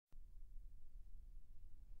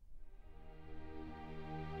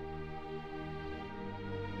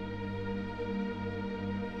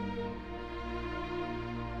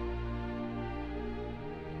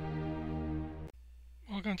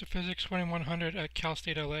Welcome to Physics 2100 at Cal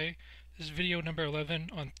State LA. This is video number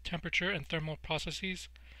 11 on temperature and thermal processes.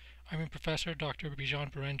 I'm your professor, Dr.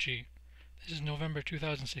 Bijan Berenji. This is November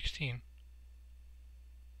 2016.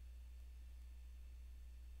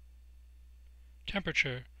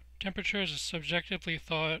 Temperature. Temperature is subjectively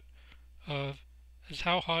thought of as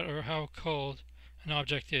how hot or how cold an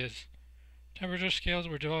object is. Temperature scales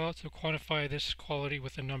were developed to quantify this quality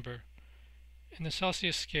with a number. In the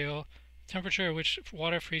Celsius scale, the temperature at which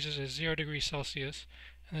water freezes is 0 degrees Celsius,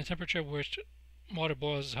 and the temperature at which water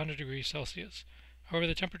boils is 100 degrees Celsius. However,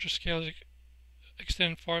 the temperature scales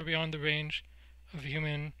extend far beyond the range of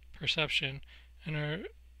human perception and are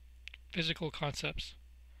physical concepts.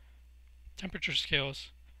 Temperature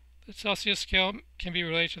scales. The Celsius scale can be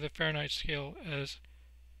related to the Fahrenheit scale as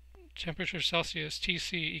temperature Celsius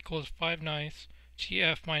Tc equals 5/9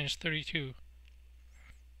 Tf minus 32.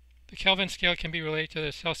 The Kelvin scale can be related to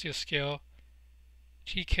the Celsius scale.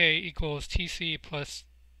 Tk equals Tc plus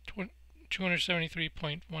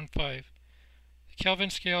 273.15. The Kelvin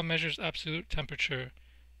scale measures absolute temperature.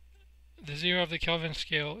 The zero of the Kelvin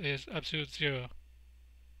scale is absolute zero.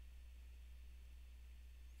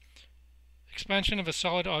 Expansion of a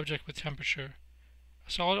solid object with temperature.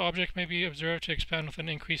 A solid object may be observed to expand with an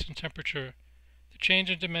increase in temperature. The change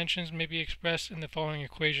in dimensions may be expressed in the following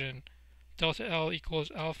equation. Delta L equals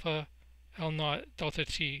alpha L naught delta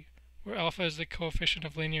T, where alpha is the coefficient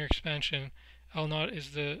of linear expansion, L naught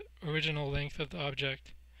is the original length of the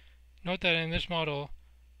object. Note that in this model,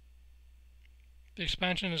 the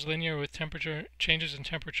expansion is linear with temperature changes in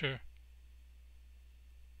temperature.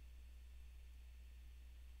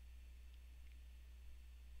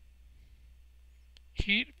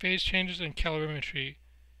 Heat, phase changes, and calorimetry.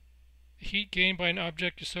 The heat gained by an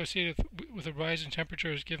object associated with a rise in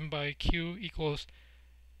temperature is given by Q equals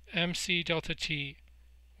mc delta T,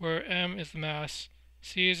 where m is the mass,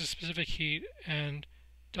 C is the specific heat, and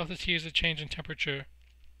delta T is the change in temperature.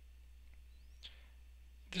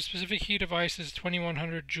 The specific heat of ice is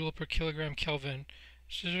 2100 joule per kilogram Kelvin.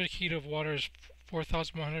 The specific heat of water is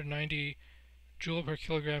 4190 joule per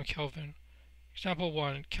kilogram Kelvin. Example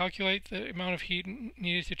 1. Calculate the amount of heat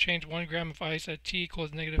needed to change 1 gram of ice at T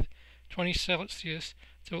equals negative 20 Celsius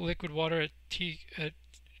to liquid water at T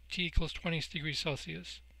equals 20 degrees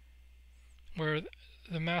Celsius, where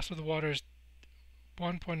the mass of the water is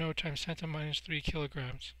 1.0 times 10 to the minus 3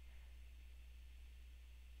 kilograms.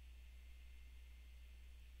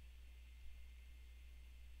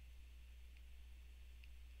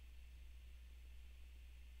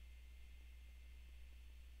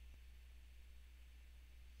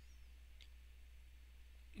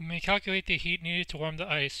 We may calculate the heat needed to warm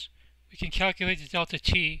the ice. We can calculate the delta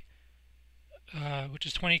T, which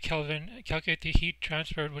is 20 Kelvin, and calculate the heat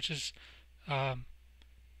transferred, which is 42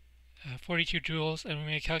 joules, and we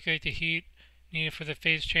may calculate the heat needed for the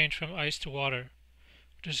phase change from ice to water,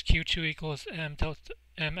 which is Q2 equals M delta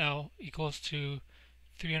ML equals to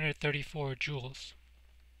 334 joules.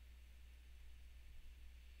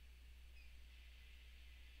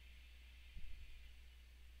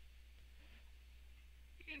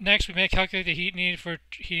 Next, we may calculate the heat needed for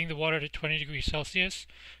heating the water to 20 degrees Celsius,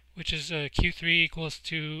 which is Q3 equals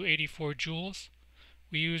to 84 joules.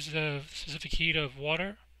 We use the specific heat of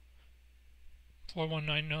water,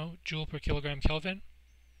 4190 joule per kilogram Kelvin.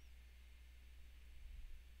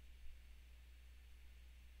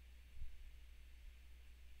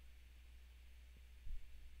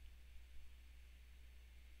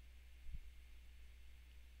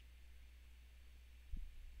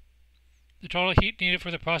 The total heat needed for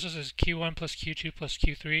the process is Q1 plus Q2 plus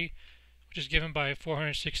Q3, which is given by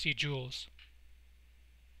 460 joules.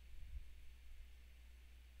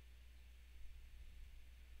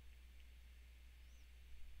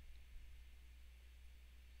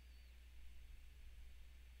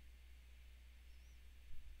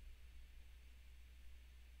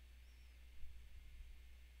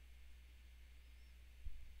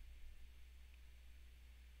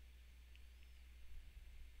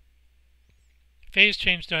 Phase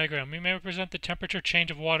change diagram. We may represent the temperature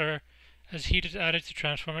change of water as heat is added to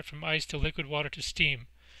transform it from ice to liquid water to steam.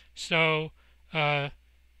 So, for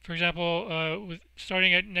example,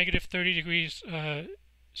 starting at negative 30 degrees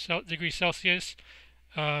Celsius,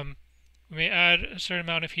 we may add a certain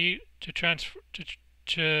amount of heat to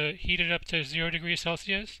heat it up to 0 degrees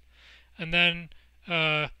Celsius, and then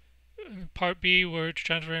part B, we're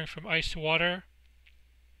transferring from ice to water,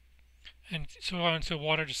 and so on to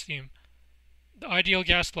water to steam. The ideal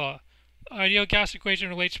gas law. The ideal gas equation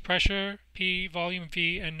relates pressure, P, volume,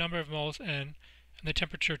 V, and number of moles, N, and the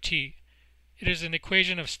temperature, T. It is an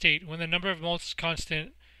equation of state. When the number of moles is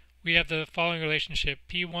constant, we have the following relationship: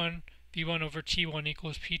 P1 V1 over T1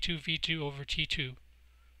 equals P2 V2 over T2.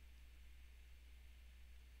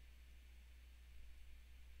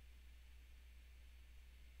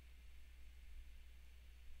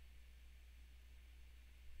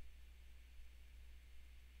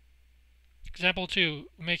 Example 2.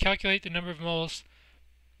 We may calculate the number of moles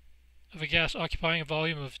of a gas occupying a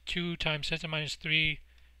volume of 2 times 10 to the minus 3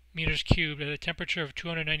 meters cubed at a temperature of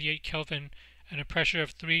 298 Kelvin and a pressure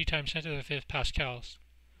of 3 times 10 to the 5th pascals.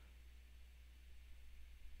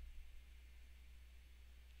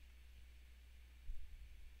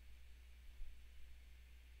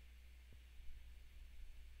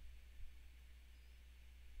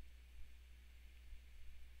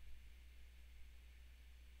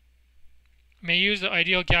 We may use the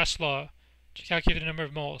ideal gas law to calculate the number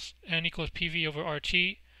of moles. N equals PV over RT.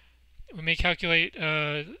 We may calculate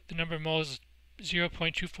the number of moles as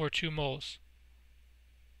 0.242 moles.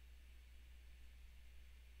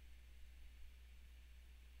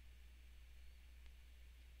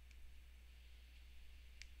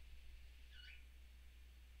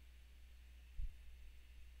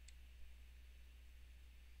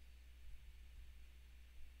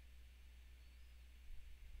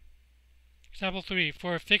 Example 3.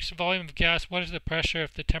 For a fixed volume of gas, what is the pressure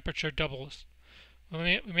if the temperature doubles?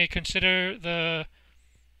 We may consider the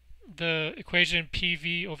equation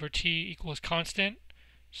PV over T equals constant.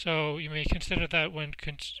 So you may consider that when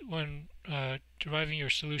deriving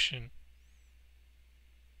your solution.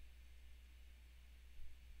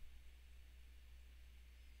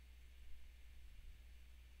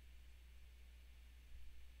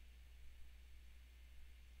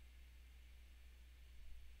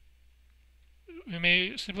 We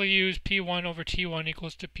may simply use P1 over T1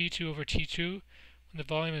 equals to P2 over T2 when the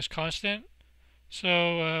volume is constant.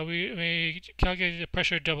 So we may calculate the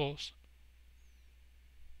pressure doubles.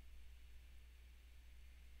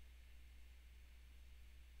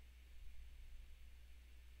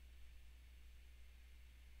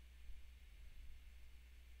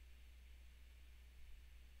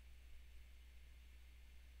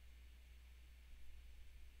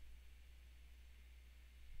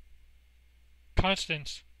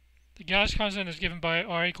 Constants. The gas constant is given by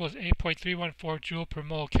R equals 8.314 joule per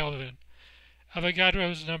mole Kelvin.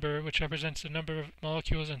 Avogadro's number, which represents the number of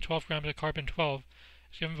molecules in 12 grams of carbon-12,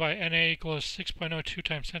 is given by Na equals 6.02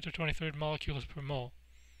 times 10 to the 23rd molecules per mole.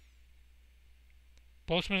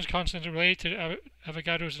 Boltzmann's constant is related to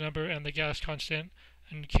Avogadro's number and the gas constant,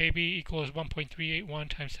 and Kb equals 1.381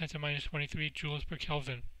 times 10 to the minus 23 joules per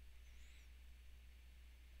Kelvin.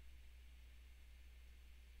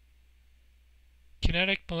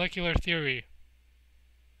 Kinetic molecular theory.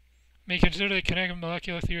 We may consider the kinetic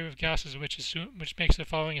molecular theory of gases, which makes the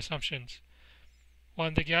following assumptions.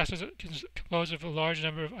 1. The gas is composed of a large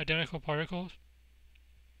number of identical particles.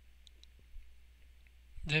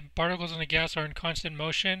 The particles in the gas are in constant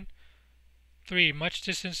motion. 3. Much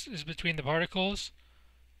distance is between the particles.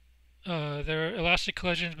 There are elastic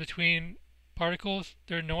collisions between particles.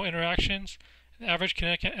 There are no interactions. The average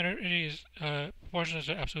kinetic energy is proportional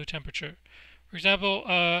to absolute temperature. For example,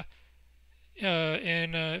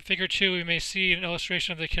 in figure 2, we may see an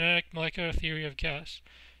illustration of the kinetic molecular theory of gas.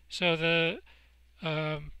 So the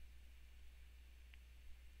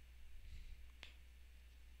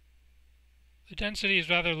density is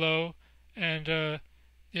rather low, and they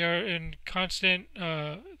are in constant.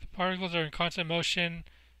 The particles are in constant motion,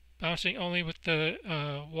 bouncing only with the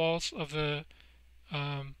walls of the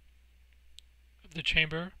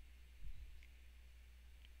chamber.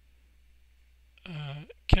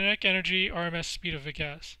 Kinetic energy, RMS speed of a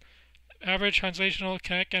gas. Average translational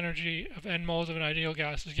kinetic energy of n moles of an ideal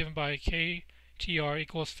gas is given by KTR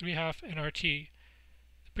equals 3/2 nRT.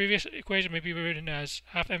 The previous equation may be written as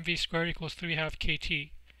half mv squared equals 3/2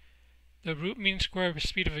 kT. The root mean square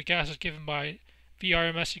speed of a gas is given by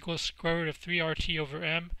VRMS equals square root of 3RT over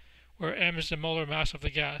m, where m is the molar mass of the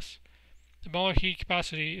gas. The molar heat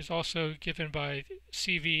capacity is also given by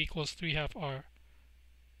CV equals 3/2 R.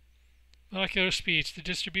 Molecular speeds. The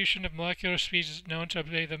distribution of molecular speeds is known to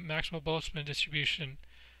obey the Maxwell-Boltzmann distribution.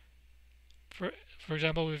 For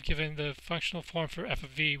example, we've given the functional form for f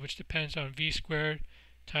of v, which depends on v squared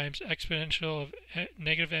times exponential of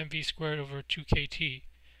negative mv squared over 2kt.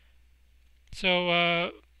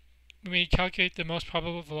 So we may calculate the most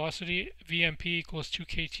probable velocity, vmp equals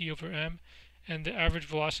 2kt over m, and the average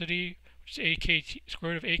velocity, which is AKT,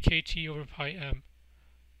 square root of AKT over pi m.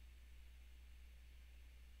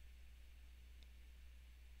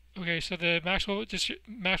 Okay, so the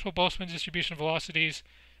Maxwell-Boltzmann distribution of velocities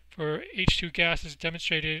for H2 gas is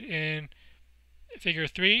demonstrated in figure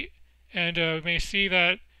 3, and we may see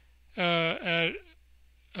that At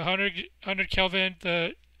 100 Kelvin,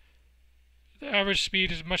 the average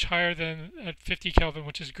speed is much higher than at 50 Kelvin,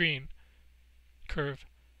 which is green curve.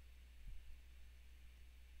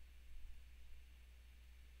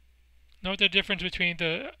 Note the difference between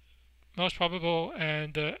the most probable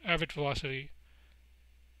and the average velocity.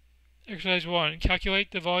 Exercise 1.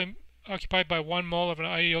 Calculate the volume occupied by 1 mole of an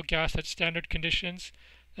ideal gas at standard conditions,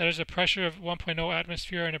 that is a pressure of 1.0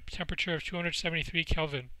 atmosphere and a temperature of 273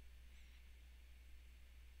 Kelvin.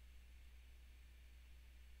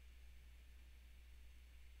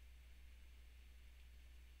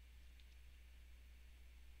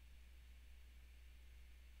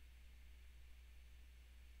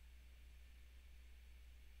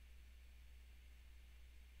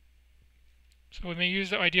 So we may use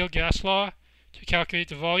the ideal gas law to calculate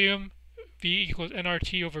the volume. V equals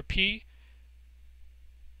nRT over P.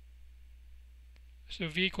 So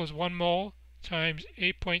V equals 1 mole times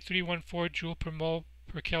 8.314 joule per mole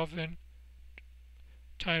per Kelvin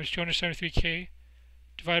times 273 K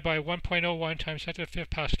divided by 1.01 times 10 to the 5th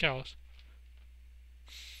pascals.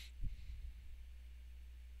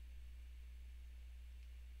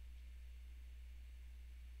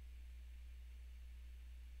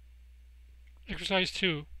 Exercise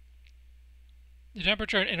 2. The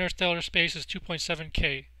temperature in interstellar space is 2.7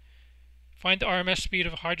 K. Find the RMS speed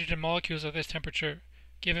of hydrogen molecules at this temperature,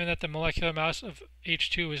 given that the molecular mass of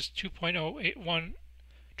H2 is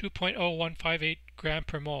 2.0158 gram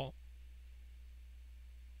per mole.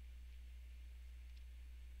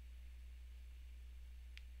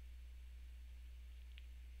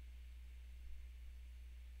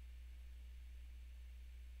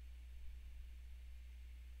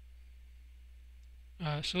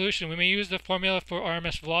 Solution. We may use the formula for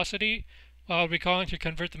RMS velocity while recalling to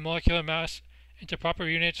convert the molecular mass into proper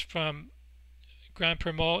units from gram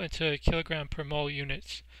per mole into kilogram per mole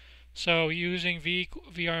units. So using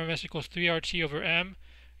VRMS equals 3RT over M,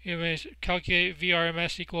 you may calculate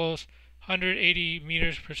VRMS equals 180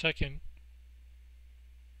 meters per second.